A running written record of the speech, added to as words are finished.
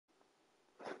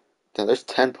Damn, there's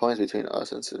 10 points between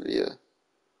us and Sevilla.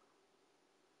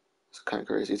 It's kind of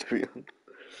crazy to be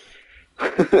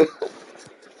honest.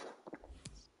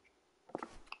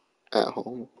 At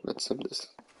home, let's sim this.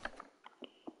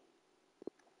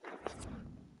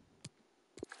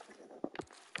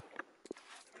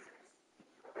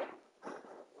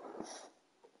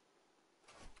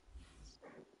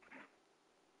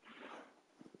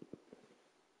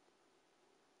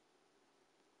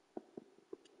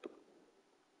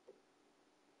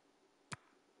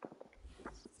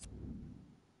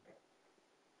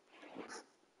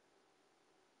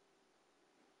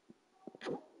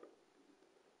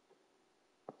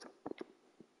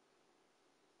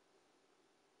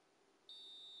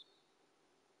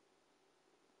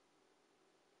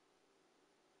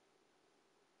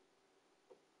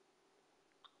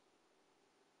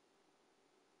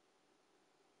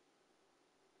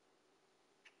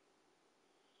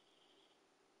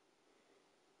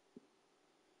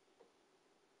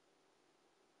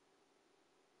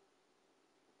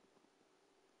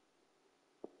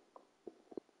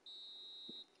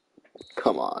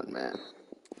 Come on, man.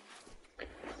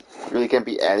 Really can't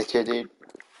be attitude, dude?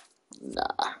 Nah.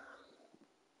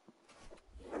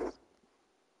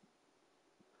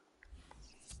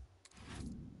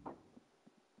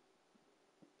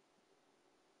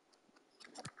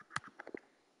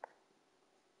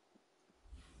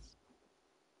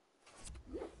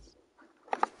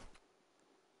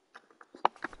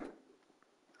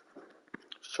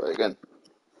 Let's try again.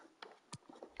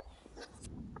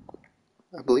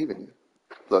 I believe in you.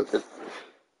 Look,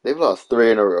 they've lost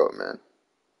 3 in a row, man.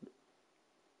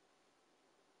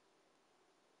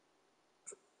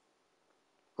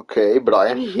 Okay,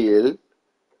 Brian Hill.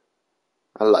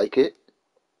 I like it.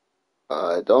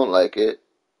 I don't like it.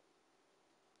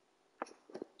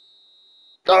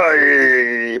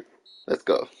 Aye! Let's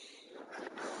go.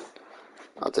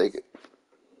 I'll take it.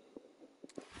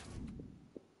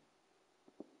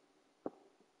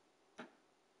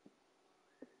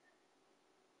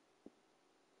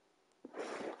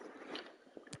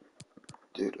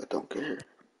 Dude, I don't care.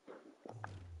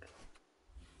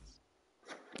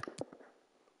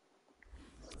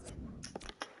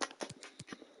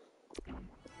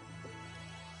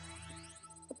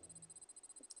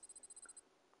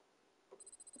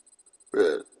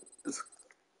 Man, it's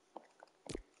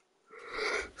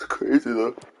crazy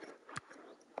though.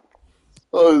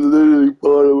 I was literally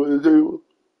bottom of the table.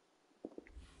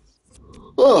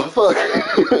 Oh, fuck.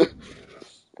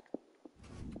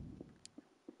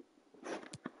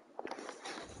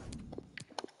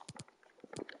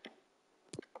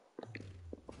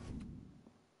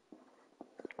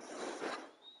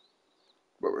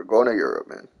 But we're going to Europe,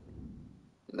 man.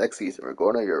 Next season, we're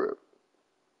going to Europe.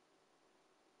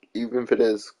 Even if it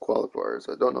is qualifiers,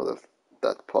 I don't know if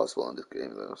that's possible in this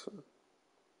game, though. So.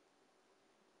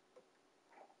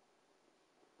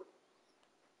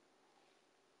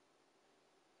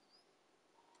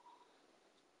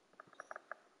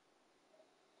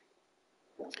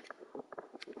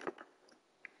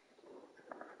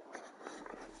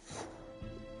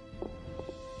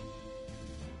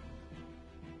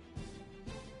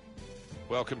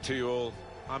 Welcome to you all.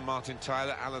 I'm Martin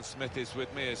Tyler. Alan Smith is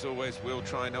with me. As always, we'll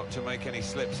try not to make any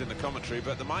slips in the commentary,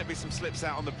 but there might be some slips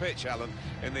out on the pitch, Alan,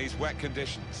 in these wet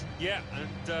conditions. Yeah,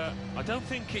 and I don't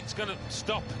think it's going to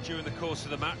stop during the course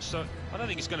of the match, so I don't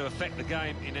think it's going to affect the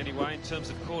game in any way in terms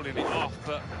of calling it off,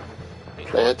 but...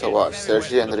 Player to watch.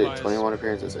 Sergi Henry, 21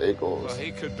 appearances, 8 goals. Well,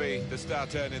 he could be the star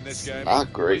turn in this game.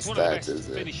 Not great well, stats, is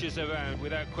it? Finishes around,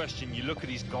 without question. You look at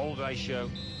his goal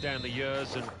ratio down the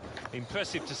years, and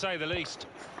impressive to say the least.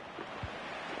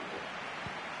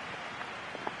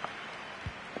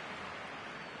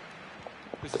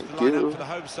 This is the lineup for the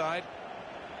home side.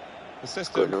 The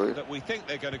system that we think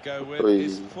they're going to go with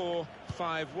is 4-5-1.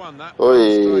 That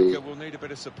striker will need a bit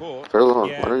of support.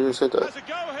 Perdón, why don't you say that?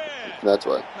 That's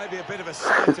why. Maybe a bit of a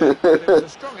sighting, but it was a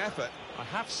strong effort. I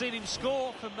have seen him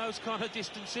score from those kind of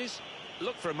distances.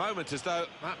 Looked for a moment as though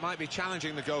that might be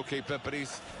challenging the goalkeeper, but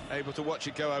he's able to watch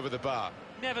it go over the bar.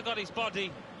 Never got his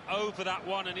body over that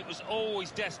one, and it was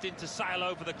always destined to sail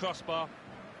over the crossbar.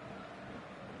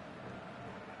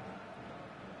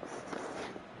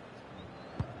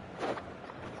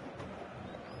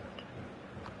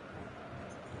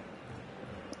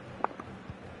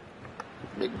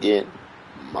 McGinn.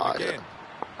 Maya. Again.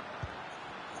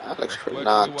 Alex Working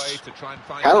Fernandez. away to try and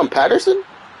find Callum Patterson?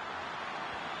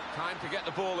 Time to get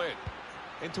the ball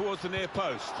in towards the near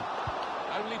post.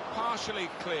 Only partially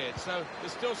cleared, so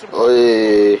there's still some...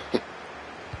 Oi.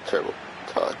 Terrible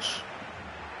touch.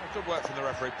 Good work from the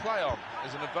referee. Play on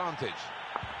is an advantage.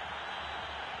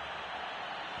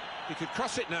 He could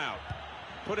cross it now.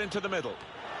 Put into the middle.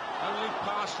 Only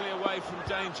partially away from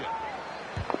danger.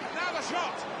 Now the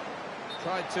shot!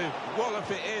 Tried to wallop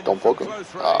it in Don't from poke him.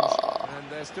 close range. And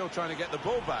they're still trying to get the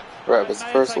ball back. Right, it's the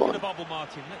first one. The bubble,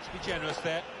 Martin. Let's be generous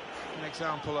there. An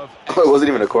example of Oh, it wasn't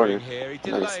even a corner. Here. He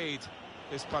delayed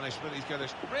his punishment. He's going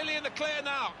to really in the clear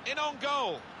now. In on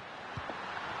goal.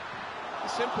 A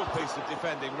simple piece of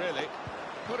defending, really.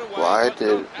 Put away, Why but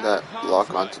did not that out lock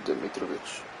harm's onto way.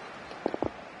 Dimitrovic?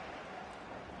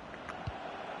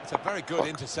 It's a very good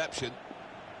interception.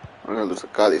 I'm gonna lose a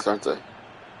Cádiz, aren't I?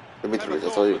 Dimitrovic,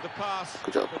 that's all you. The pass,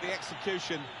 Good job. but the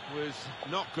execution was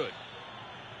not good.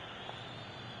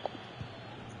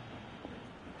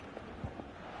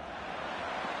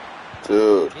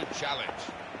 Dude. Good challenge.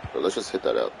 But let's just hit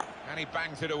that out. And he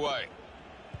bangs it away.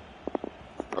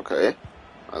 Okay.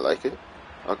 I like it.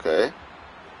 Okay.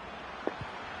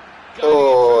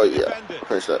 Oh, yeah.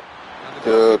 Finish that.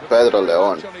 Dude, Pedro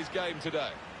Leon.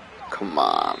 Come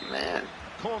on, man.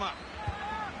 Corner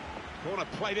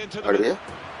played into the Arbia?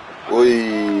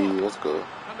 Ui, let's go.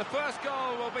 And the first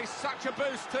goal will be such a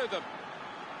boost to them.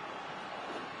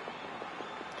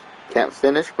 Can't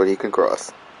finish, but he can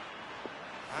cross.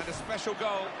 And a special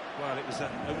goal. Well, it was a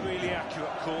really accurate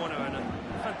corner and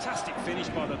a fantastic finish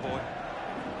by the boy.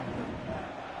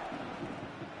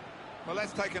 Well,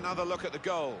 let's take another look at the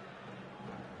goal.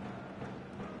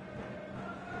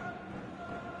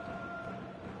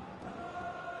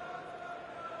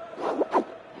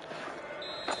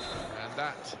 And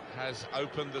that has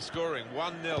opened the scoring.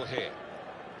 1-0 here.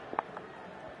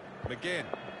 McGinn.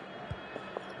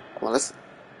 Well, let's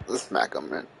smack him,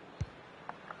 man.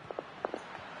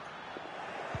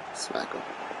 Smack him.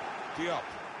 Diop.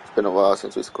 It's been a while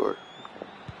since we scored.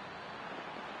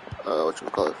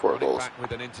 Whatchamacallit, 4 goals. Back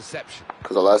with an interception.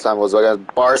 Because the last time was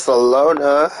against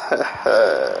Barcelona.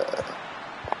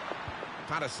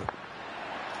 Patterson.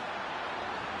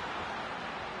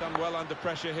 Done well under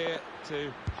pressure here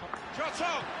to... Shot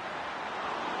on!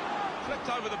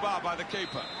 Flipped over the bar by the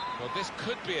keeper. Well, this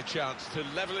could be a chance to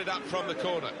level it up from the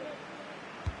corner.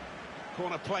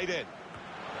 Corner played in.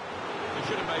 They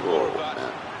should have made more of that.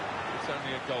 Man. It's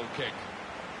only a goal kick.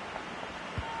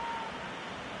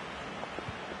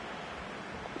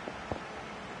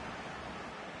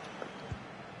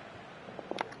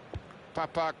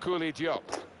 Papa Kouli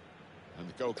Diop. And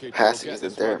the goalkeeper Passing will get isn't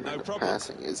this there, one, man. no The problem.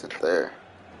 passing isn't there.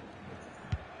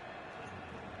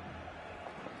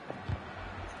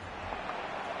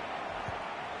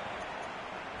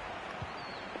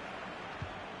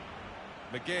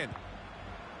 McGinn.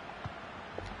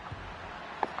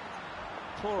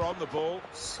 Poor on the ball.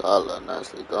 Salah,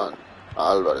 nicely done. This is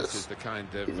Alvarez. the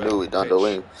kind of He knew he down the pitch.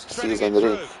 wing. Threading Sees it Enrique.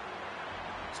 through.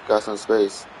 He's got some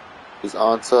space. He's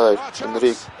onside. Oh, chance.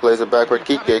 Enrique plays it back for Cut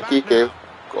it Kike. back Kike. now.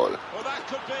 Goal. Well, that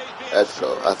could be the Let's go.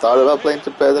 insurance I thought about here. playing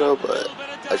to Pedro, A but little bit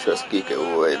of I trust daylight Kike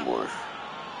in the way world. more.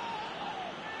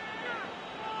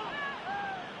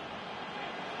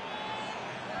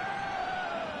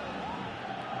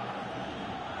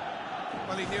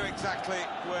 Well, he knew exactly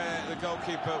where the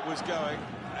goalkeeper was going,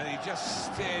 and he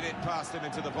just steered it past him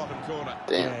into the bottom corner.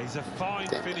 Damn. Yeah, he's a fine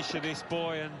Damn. finisher, this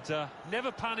boy, and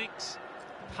never panics.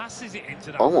 Passes it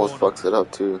into that Almost corner. fucks it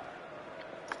up, too.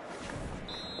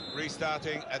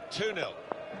 Restarting at 2-0.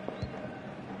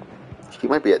 He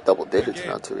might be at double digits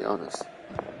Again. now, to be honest.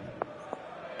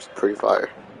 It's pretty fire.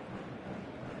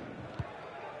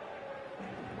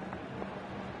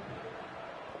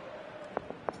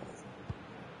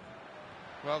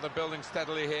 Well, they're building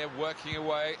steadily here, working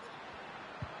away.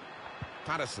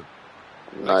 Patterson.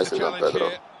 Nicely done, challenge Pedro.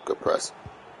 here. Good press.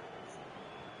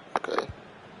 Okay.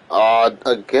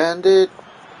 Again, dude.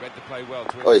 Read the play well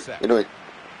to Oi, intercept. you know it.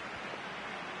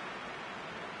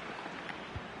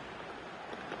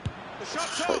 The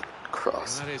shot's Shot up.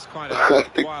 cross. And that is quite I a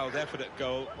think- wild effort at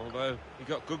goal, although he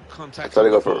got good I contact. tried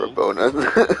to on go the for a ball.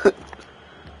 Rabona.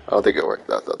 I don't think it worked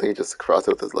out, though. I think he just crossed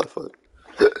it with his left foot.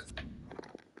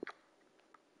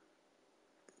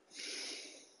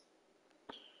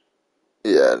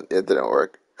 Yeah, it didn't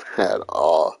work at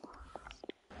all.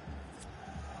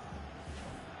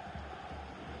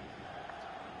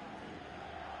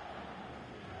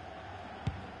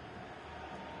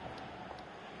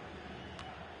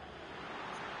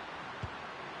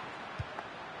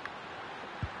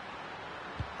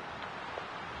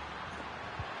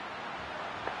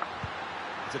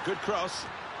 It's a good cross.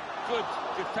 Good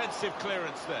defensive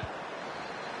clearance there.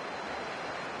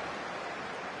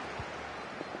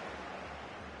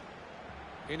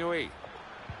 Inui.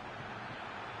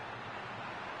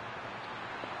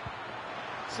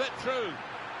 Slip through.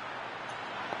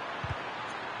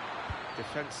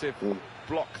 Defensive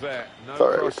block there. No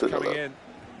Sorry, cross we should coming have in.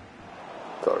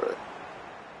 It's alright.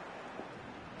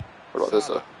 What about this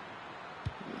Salah. though?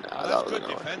 Oh, Nah, that's that good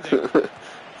wasn't defending. gonna Well, work.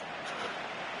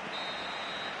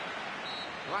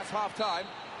 that's half time,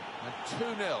 and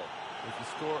 2-0 is the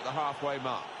score at the halfway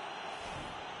mark.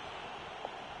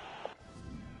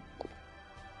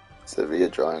 Sevilla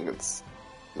drawing against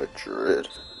Madrid.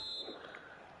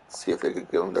 See if they could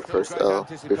give them their Still first great L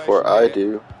anticipation before I here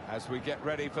do. as we get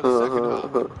ready for the second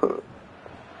half.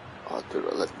 Oh, dude,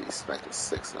 I let me smack it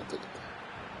 6-0.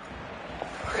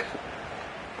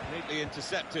 Neatly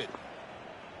intercepted.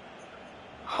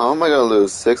 How am I gonna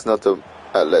lose 6-0 to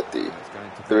Atleti, It's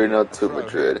going to be 3-0 a to throw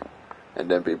Madrid, here. and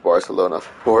then beat Barcelona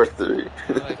 4-3?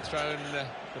 Well, they've thrown the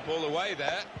ball away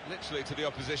there, literally to the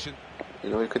opposition. You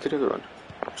know, we continue to run.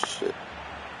 Shit.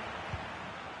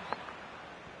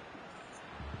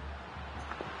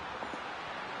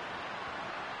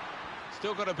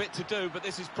 Still got a bit to do, but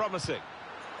this is promising.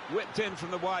 Whipped in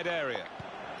from the wide area.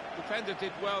 Defender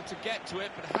did well to get to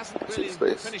it, but hasn't really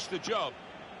space. finished the job.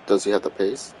 Does he have the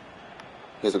pace?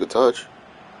 He has a good touch.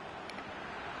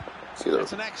 See that?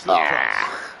 It's an excellent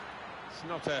cross. It's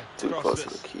not a Too cross close to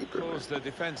that's the keeper, caused the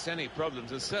defence any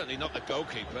problems, and certainly not the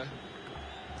goalkeeper.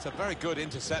 It's a very good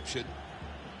interception.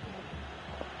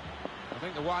 I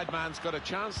think the wide man's got a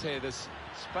chance here. There's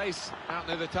space out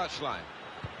near the touchline.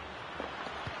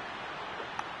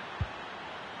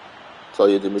 It's all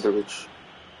you, Dimitrovic.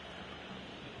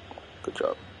 Good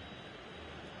job.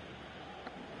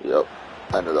 Yep.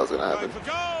 I knew that was gonna Going happen. for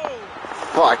goal!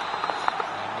 Fuck!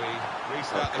 And we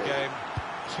restart the game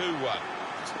 2-1.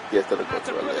 Gift of the That's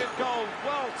a goal. brilliant goal,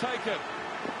 well taken.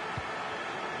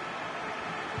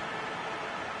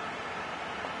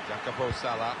 Jacopo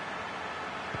Salah.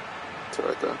 It's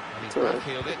alright though. And It's he's alright.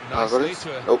 backheeled it nicely Alvarez?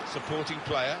 to a Nope. supporting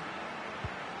player.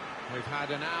 We've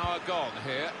had an hour gone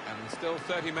here and still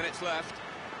 30 minutes left.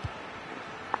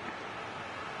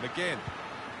 McGinn.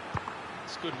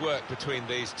 It's good work between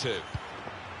these two.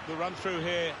 The run through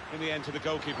here in the end to the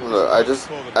goalkeeper. Look,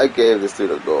 I gave this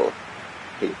dude a goal.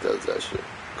 He does that shit.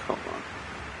 Come on.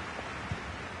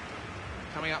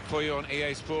 Coming up for you on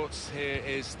EA Sports, here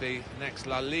is the next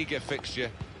La Liga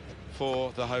fixture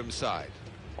for the home side.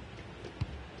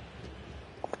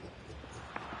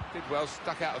 Did well,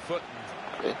 stuck out a foot.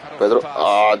 Okay. Cut off Pedro. the pass.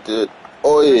 Ah, dude.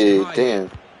 Oi,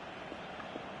 damn.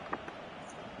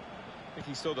 I think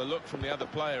he saw the look from the other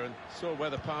player and saw where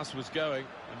the pass was going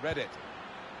and read it.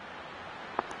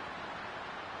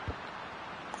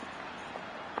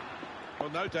 Well,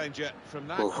 no danger from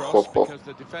that cross because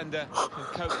the defender can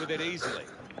cope with it easily.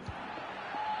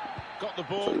 Got the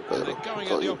ball and they're going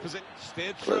at the opposite.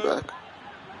 Steered Play through. back.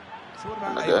 So what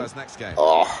about Again. Eibar's next game?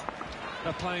 Oh.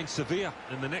 They're playing Sevilla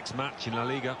in the next match in La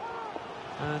Liga.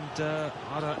 And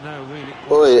I don't know really.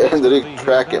 Boy, what's ended gonna it be here. I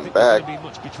cracking don't think there's back. gonna be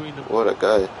much between them. What a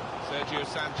guy. Sergio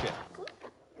Sanchez.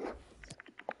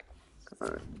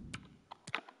 Alright.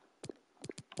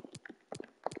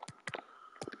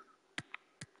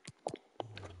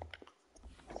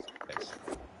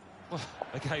 Well,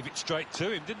 they gave it straight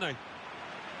to him, didn't they?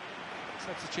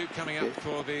 Substitute coming up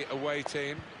for the away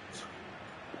team.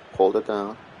 Hold it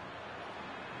down.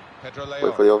 Pedro Wait for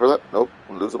Leon. the overlap. Nope.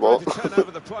 Lose the ball. Trying to turn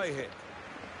over the play here.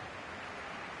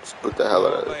 Just put the hell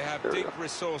out Well, of it. they have There we deep go.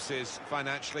 resources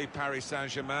financially, Paris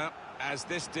Saint-Germain, as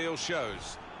this deal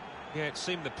shows. Yeah, it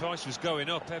seemed the price was going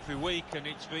up every week and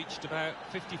it's reached about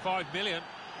 55 million.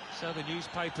 So the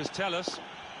newspapers tell us.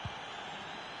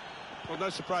 Well, no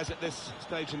surprise at this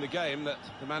stage in the game that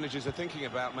the managers are thinking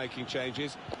about making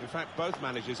changes. In fact, both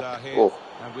managers are here, Oh.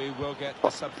 and we will get a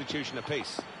substitution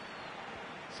apiece.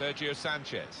 Sergio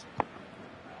Sanchez.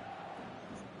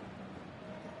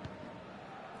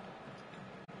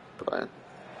 Brian.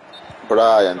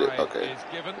 Brian did. Try Okay. is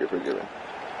given. You're forgiven.